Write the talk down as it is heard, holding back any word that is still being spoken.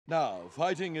Now,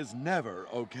 fighting is never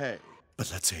okay. But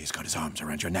let's say he's got his arms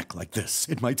around your neck like this.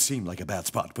 It might seem like a bad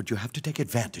spot, but you have to take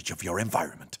advantage of your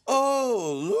environment.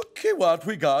 Oh, looky what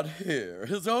we got here.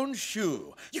 His own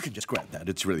shoe. You can just grab that.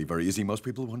 It's really very easy. Most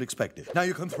people won't expect it. Now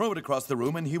you can throw it across the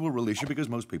room and he will release you because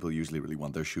most people usually really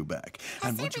want their shoe back.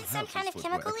 Has there been some kind of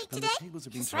chemical leak today?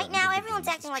 Because right now everyone's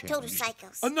acting like total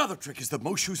psychos. Another trick is that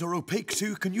most shoes are opaque, so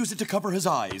you can use it to cover his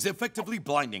eyes, effectively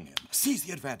blinding him. Seize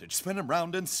the advantage, spin him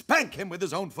round, and spank him with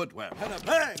his own footwear. And a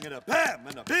bang, and a bam,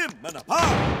 and a bim, and a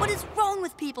pow! What is wrong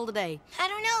with people today? I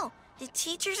don't know. The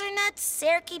teachers are nuts.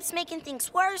 Sarah keeps making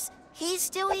things worse. He's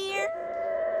still here.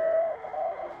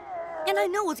 And I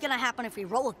know what's gonna happen if we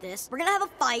roll with this. We're gonna have a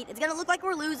fight. It's gonna look like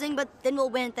we're losing, but then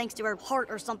we'll win thanks to our heart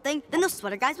or something. Then those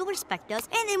sweater guys will respect us,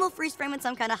 and then we'll freeze frame in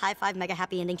some kind of high-five mega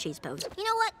happy ending cheese pose. You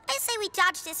know what? I say we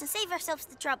dodge this and save ourselves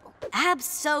the trouble.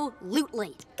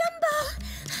 Absolutely. Gumball!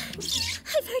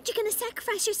 I've heard you're gonna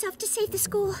sacrifice yourself to save the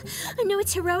school. I know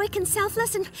it's heroic and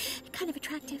selfless and kind of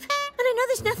attractive. And I know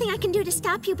there's nothing I can do to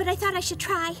stop you, but I thought I should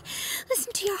try.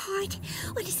 Listen to your heart.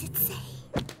 What does it say?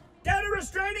 Get a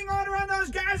restraining order on those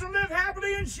guys and live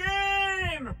happily in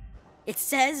shame! It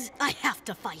says I have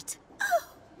to fight.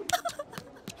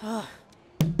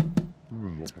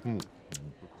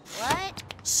 What?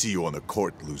 See you on the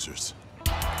court, losers.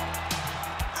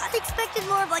 I expected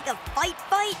more of like a fight,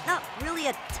 not really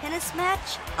a tennis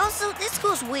match. Also, this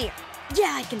school's weird.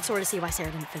 Yeah, I can sort of see why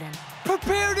Sarah didn't fit in.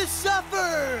 Prepare to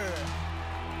suffer!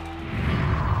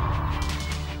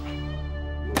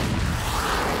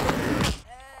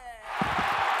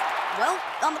 Well,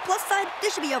 on the plus side,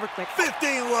 this should be over quick.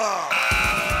 15 love!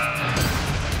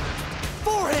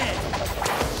 Forehead!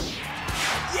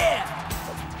 Yeah!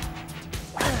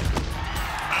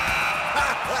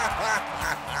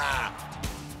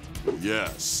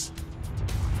 Yes.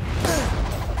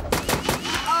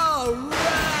 All right!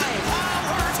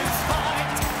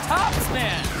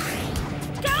 Topspin!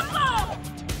 Gumball!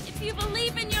 If you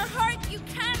believe in your heart, you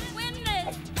can win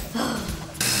this!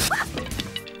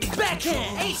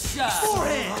 Backhand! Ace shot!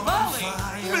 Forehand! Volley!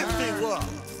 50 love!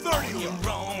 30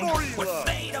 love! 40 love!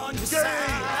 Fade on your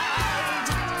side!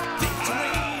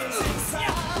 Victory is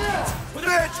inside!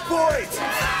 Match point!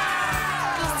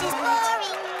 This is boring.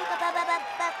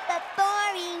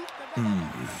 Boring.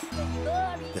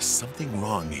 There's something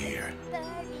wrong here.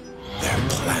 They're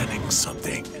planning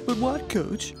something. But what,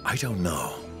 Coach? I don't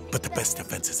know, but the best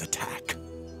defense is attack.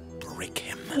 Break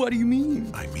him. What do you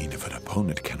mean? I mean, if an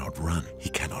opponent cannot run, he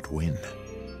cannot win.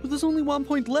 But there's only 1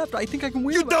 point left. I think I can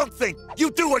win. You don't think! You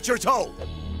do what you're told!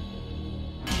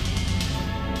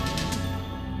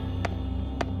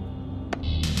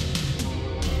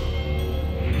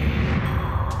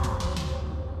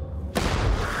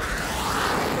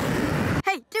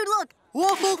 Hey, dude, look!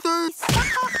 Waffle face!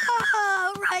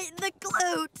 Right in the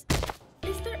glute!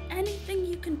 Is there anything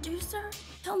you can do, sir?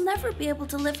 He'll never be able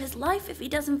to live his life if he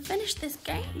doesn't finish this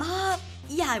game.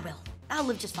 Yeah, I will. I'll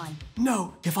live just fine.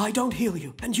 No, if I don't heal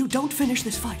you and you don't finish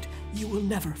this fight, you will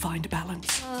never find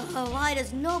balance. Why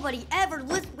does nobody ever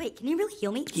live? Wait, can you really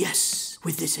heal me? Yes,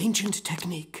 with this ancient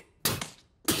technique.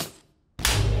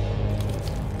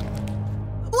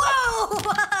 Whoa!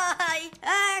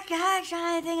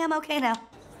 I think I'm okay now.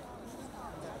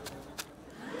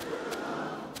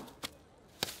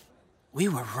 We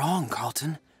were wrong,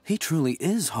 Carlton. He truly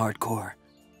is hardcore.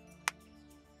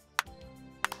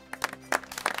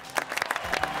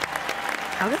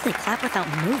 How do they clap without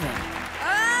moving? All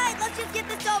right, let's just get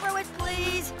this over with,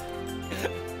 please.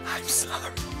 I'm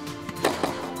sorry.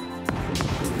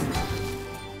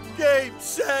 Game,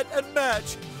 set, and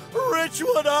match.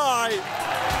 Richwood High!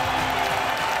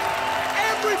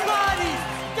 Everybody,